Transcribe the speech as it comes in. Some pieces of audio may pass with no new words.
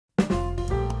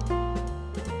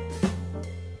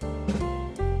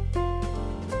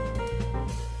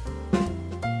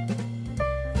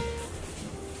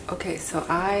Okay, so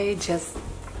I just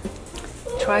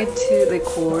tried to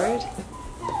record.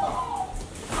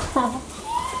 Come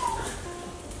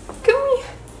here.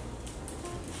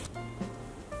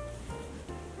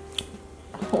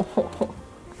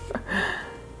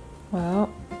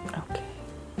 Well, okay.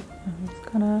 I'm just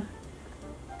gonna.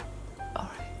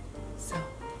 Alright, so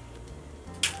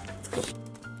let's go.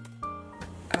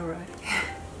 Alright.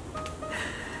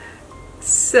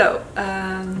 So,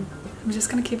 I'm just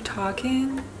gonna keep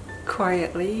talking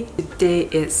quietly. Today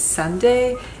is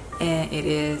Sunday and it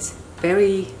is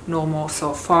very normal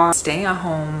so far, staying at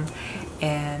home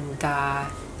and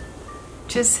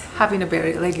just having a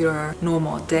very regular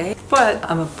normal day. But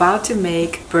I'm about to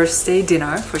make birthday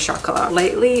dinner for Chocola.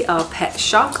 Lately our pet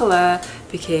Chocola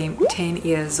became 10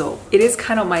 years old. It is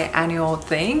kind of my annual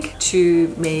thing to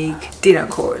make dinner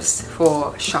course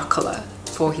for Chocola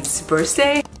for his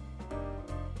birthday.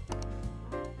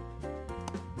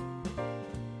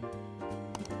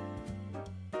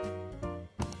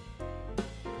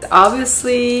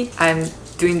 Obviously, I'm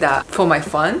doing that for my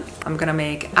fun. I'm gonna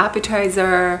make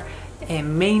appetizer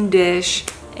and main dish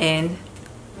and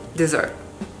dessert.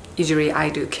 Usually I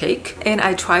do cake and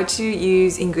I try to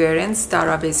use ingredients that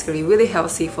are basically really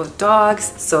healthy for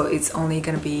dogs, so it's only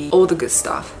gonna be all the good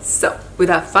stuff. So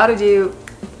without further ado,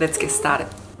 let's get started.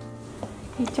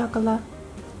 Hey Chocola,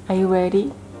 are you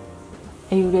ready?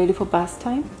 Are you ready for bath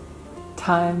time?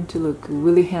 Time to look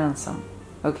really handsome,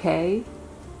 okay?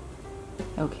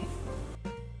 Okay.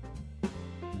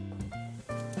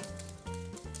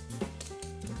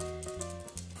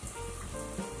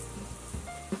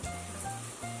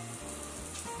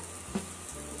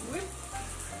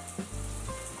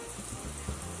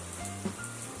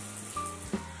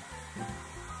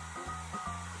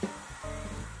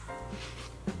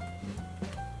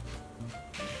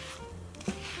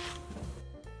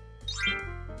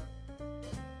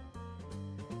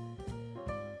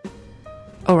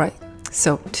 Alright,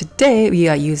 so today we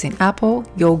are using apple,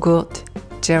 yogurt,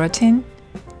 gelatin,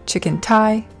 chicken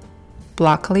thigh,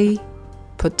 broccoli,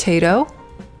 potato,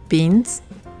 beans,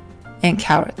 and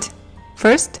carrot.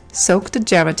 First, soak the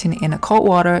gelatin in cold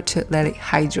water to let it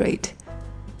hydrate.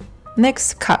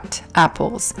 Next, cut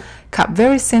apples. Cut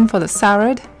very thin for the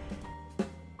salad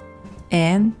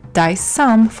and dice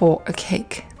some for a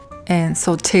cake. And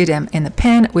saute them in a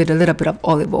pan with a little bit of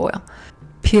olive oil.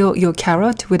 Peel your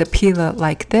carrot with a peeler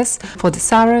like this for the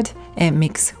salad and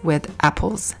mix with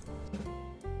apples.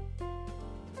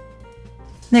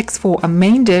 Next, for a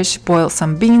main dish, boil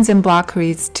some beans and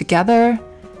broccolis together.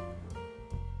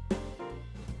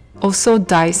 Also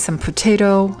dice some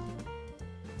potato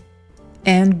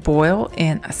and boil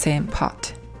in the same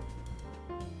pot.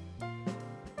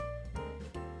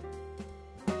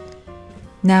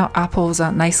 Now apples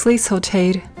are nicely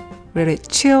sauteed, really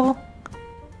chill.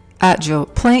 Add your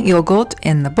plain yogurt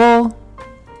in the bowl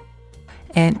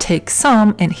and take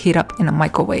some and heat up in a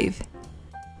microwave.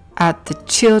 Add the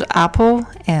chilled apple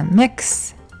and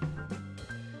mix.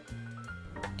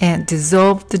 And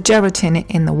dissolve the gelatin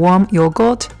in the warm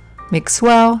yogurt, mix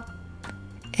well.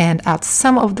 And add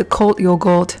some of the cold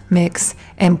yogurt mix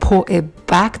and pour it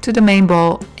back to the main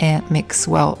bowl and mix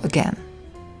well again.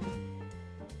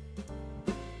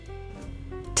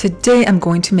 Today I'm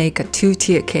going to make a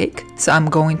 2-tier cake, so I'm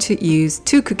going to use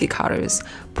 2 cookie cutters,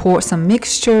 pour some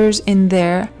mixtures in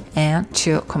there and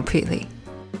chill completely.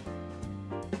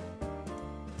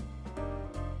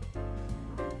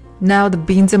 Now the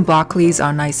beans and broccolis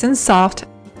are nice and soft.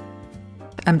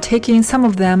 I'm taking some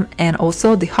of them and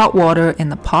also the hot water in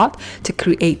the pot to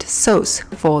create sauce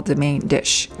for the main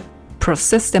dish.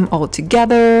 Process them all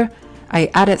together. I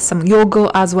added some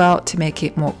yogurt as well to make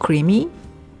it more creamy.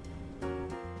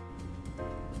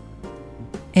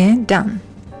 And done.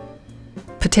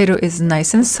 Potato is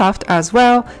nice and soft as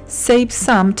well. Save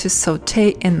some to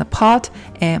saute in the pot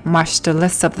and mash the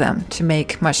rest of them to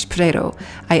make mashed potato.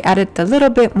 I added a little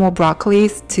bit more broccoli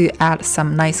to add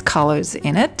some nice colors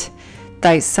in it.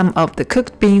 Dice some of the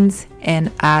cooked beans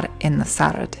and add in the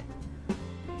salad.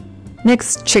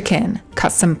 Next, chicken.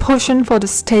 Cut some portion for the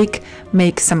steak.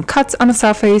 Make some cuts on the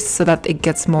surface so that it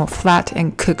gets more flat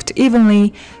and cooked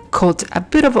evenly. Coat a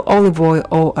bit of olive oil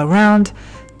all around.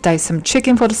 Dice some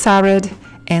chicken for the salad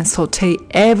and saute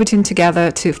everything together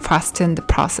to fasten the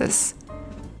process.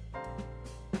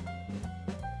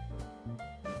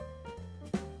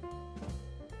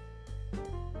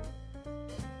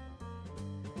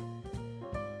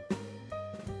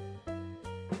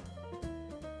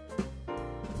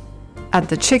 Add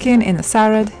the chicken in the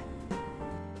salad.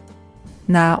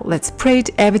 Now let's plate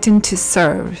everything to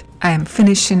serve. I am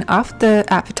finishing off the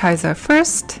appetizer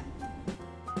first.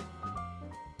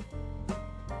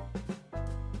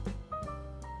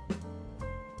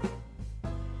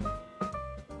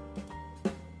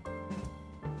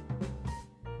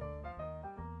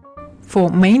 For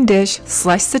main dish,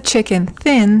 slice the chicken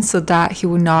thin so that he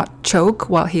will not choke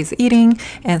while he's eating,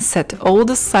 and set all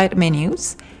the side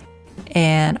menus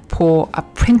and pour a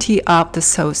plenty of the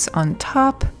sauce on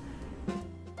top.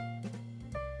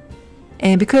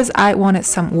 And because I wanted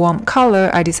some warm color,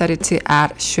 I decided to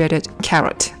add shredded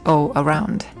carrot all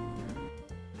around.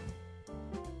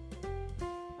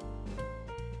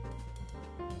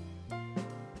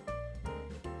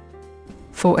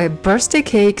 For a birthday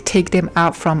cake, take them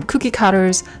out from cookie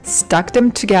cutters, stack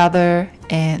them together,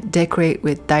 and decorate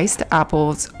with diced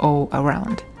apples all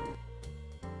around.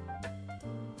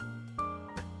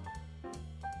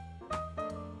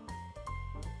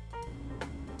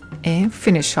 And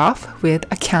finish off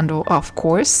with a candle, of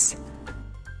course.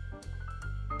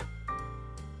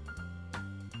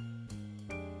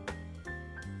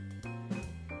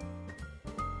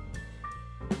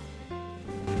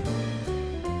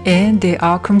 And they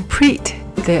are complete.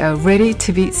 They are ready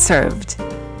to be served.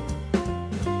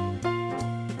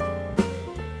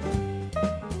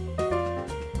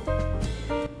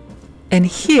 And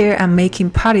here I'm making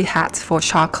party hats for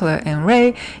Chocola and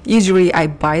Ray. Usually I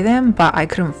buy them, but I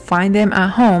couldn't find them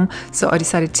at home, so I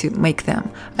decided to make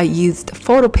them. I used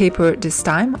photo paper this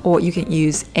time, or you can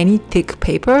use any thick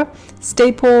paper,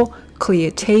 staple,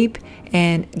 clear tape,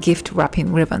 and gift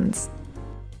wrapping ribbons.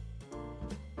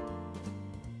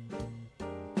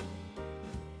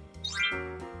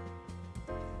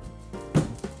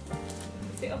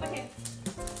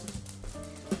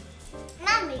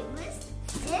 Mommy, what's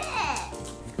this?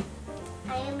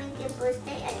 Are you making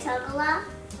birthday at Chocola?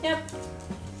 Yep.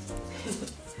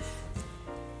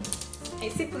 Hey,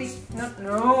 sit please.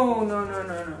 No.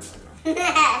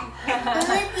 Yeah.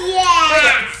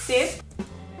 Sit.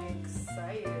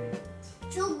 Excited.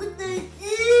 Chocolate.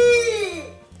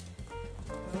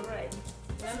 Alright.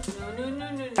 No.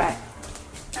 Right.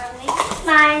 Mommy, this is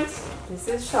mine. This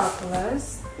is Chocola's.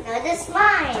 No, this is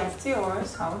mine. That's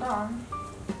yours. Hold on.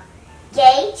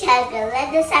 Yay,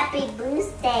 Chocolate, this happy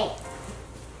birthday.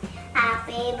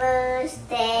 Happy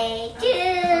birthday to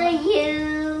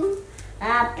you.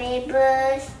 Happy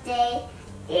birthday,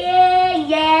 dear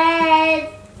yes.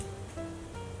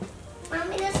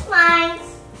 Mommy, this is mine.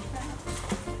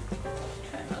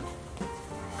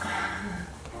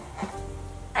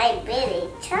 I really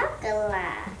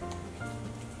Chocolate.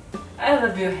 I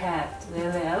love your hat,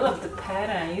 Lily. I love the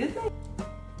pattern. You think?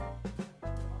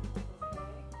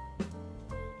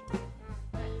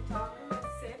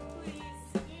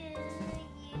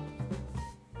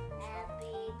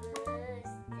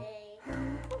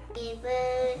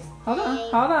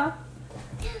 Hold on.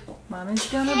 Mommy's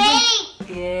gonna be.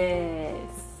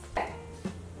 Yes.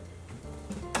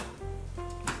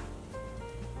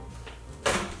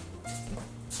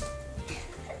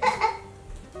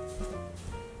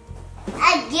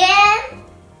 Again?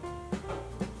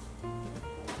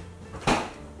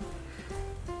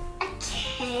 A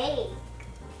cake.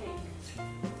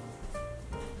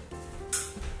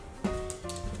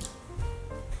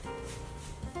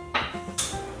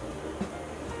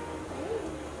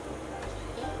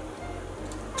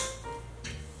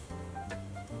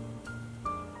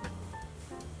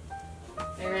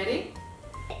 Are you ready?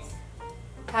 Yes.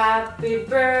 Happy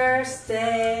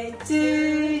birthday to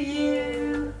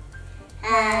you.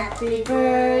 Happy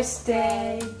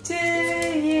birthday to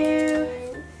you.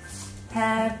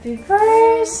 Happy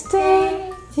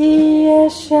birthday, dear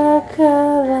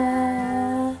Chocola.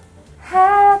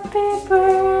 Happy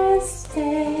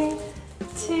birthday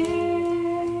to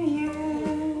you.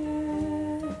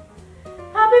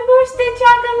 Happy birthday,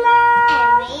 Chocola.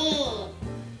 And me.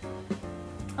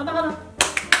 Hold on.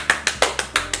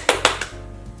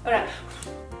 Alright.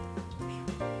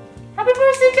 Happy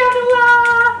birthday, Chocola.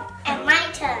 And my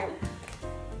turn.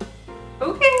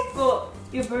 Okay, well,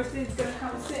 your birthday is gonna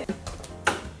come soon.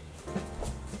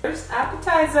 First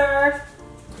appetizer.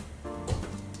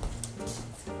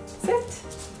 Sit.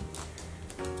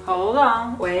 Hold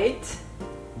on. Wait.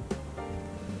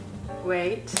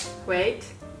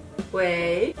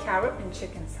 Carrot and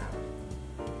chicken salad.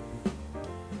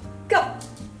 Go.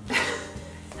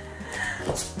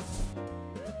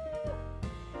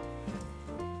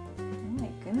 Oh my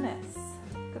goodness.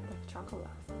 Look at the chocolate.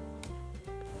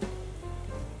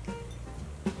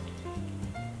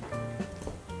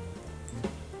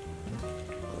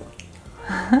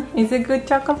 Is it good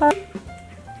chocolate?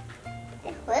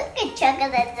 Look at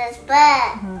Chocolate this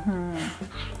butt.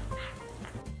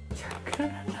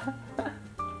 Chocolate.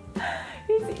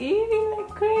 He's eating like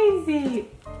crazy.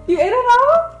 You ate it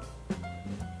all?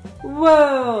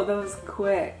 Whoa, that was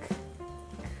quick.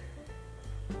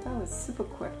 That was super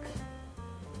quick.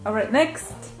 Alright,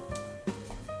 next.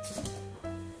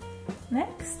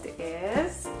 Next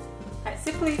is,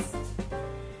 sit please.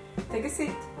 Take a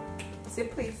seat.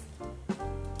 Sit please.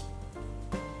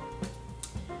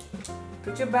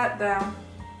 Put your butt down.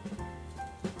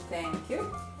 Thank you.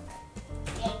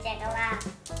 Okay, Chocola.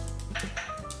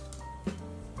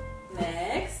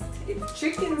 Next, it's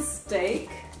chicken steak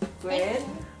with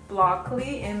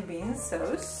broccoli and bean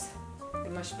sauce, the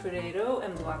mashed potato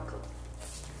and broccoli.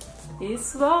 Eat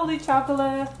slowly,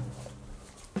 Chocolate.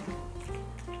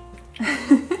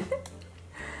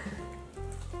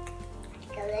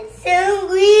 Chocolate's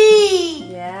hungry.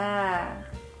 Yeah.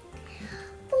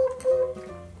 Boop, boop.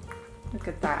 Look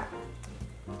at that.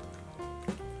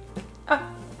 Ah.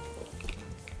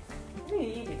 What are you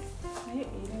eating? Are you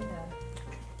eating that?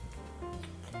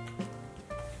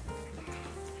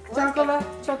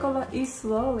 Chocolate, eat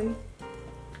slowly.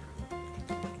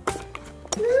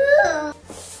 Ooh.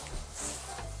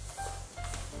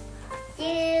 To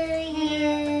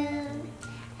you,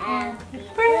 happy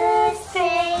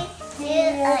birthday,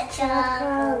 dear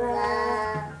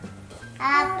Chocola.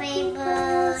 Happy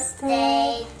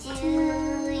birthday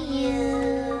to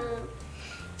you.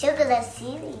 Chocolate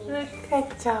silly. Look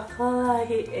at Chocolate,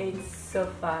 he ate so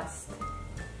fast.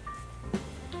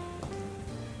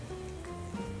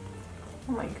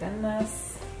 Oh my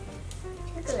goodness.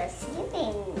 Chocolate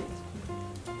silly.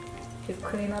 You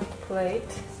clean up the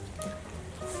plate.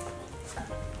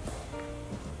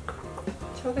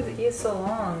 Chocolate eats so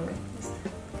long.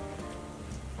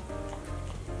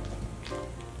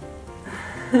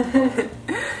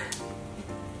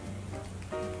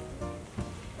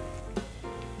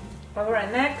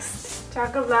 Alright, next,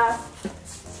 chocolate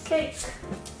cake.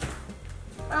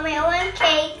 Mommy, I want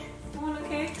cake. You want a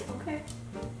cake? Okay.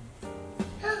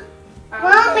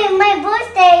 Mommy, my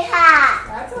birthday hat.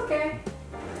 That's okay.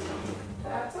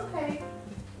 That's okay.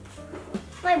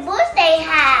 My birthday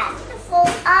hat. Full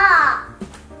up.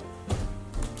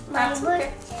 My That's okay.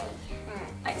 birthday hat.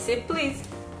 Right, sit please.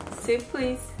 Sit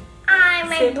please.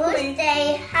 My Sit,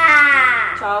 birthday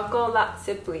hat. Chocolate,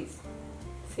 sit please.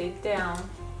 Sit down.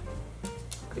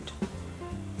 Good job.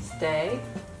 Stay.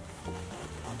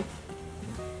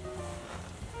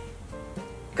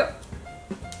 Go.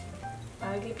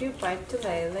 I'll give you a bite to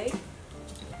Lele.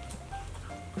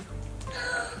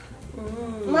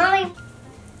 Mommy.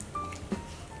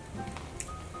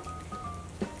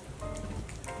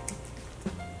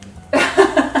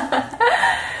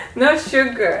 No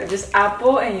sugar, just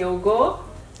apple and yogurt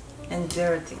and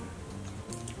gelatin.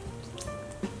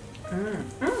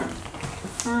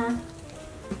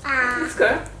 It's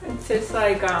good. It tastes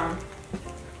like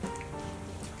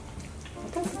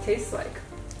what does it taste like?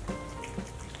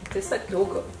 It tastes like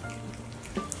yogurt.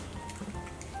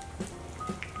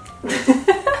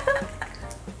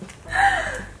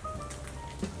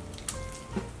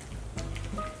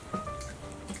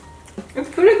 It's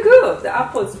pretty good. The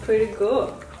apple is pretty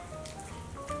good.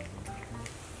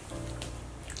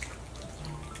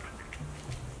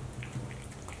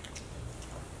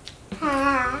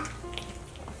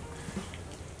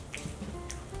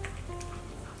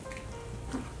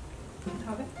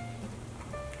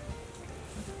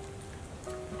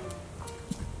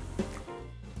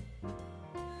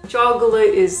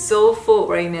 Chocolate is so full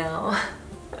right now.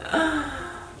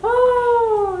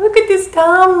 Oh, look at this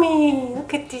tummy.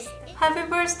 Look at this. Happy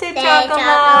birthday,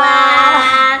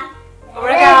 Chocola.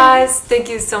 Alright guys, thank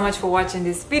you so much for watching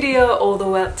this video all the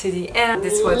way to the end.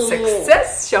 This was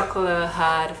success. Chocola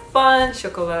had fun.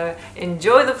 Chocola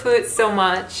enjoyed the food so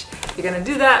much. You're gonna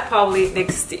do that probably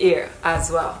next year as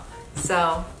well.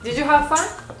 So, did you have fun?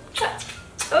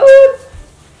 Ooh.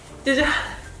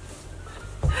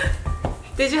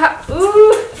 Did you have,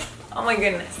 ooh, oh my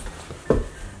goodness.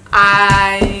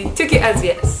 I took it as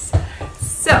yes.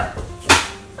 So,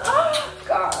 oh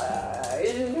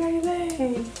gosh,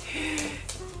 really.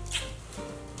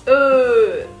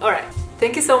 Alright,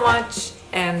 thank you so much,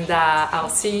 and I'll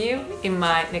see you in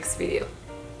my next video.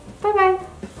 Bye bye.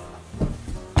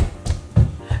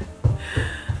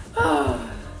 Oh,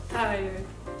 tired.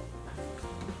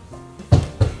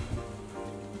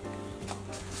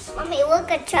 Mommy, look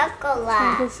at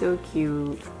Chocola. Chocolate's so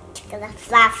cute. Chocolate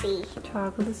fluffy.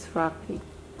 Chocolate's fluffy.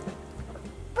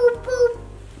 Boop, boop.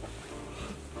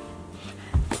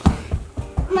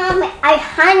 Mommy, I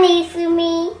honey for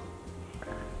me.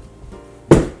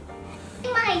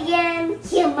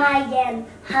 Here my yam,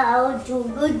 how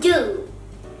do you do?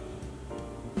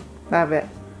 Love it.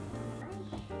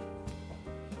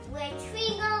 Which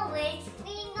finger, where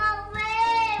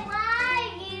are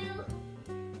you?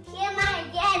 Here my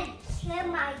yam,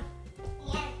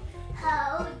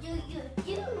 how do you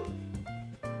do?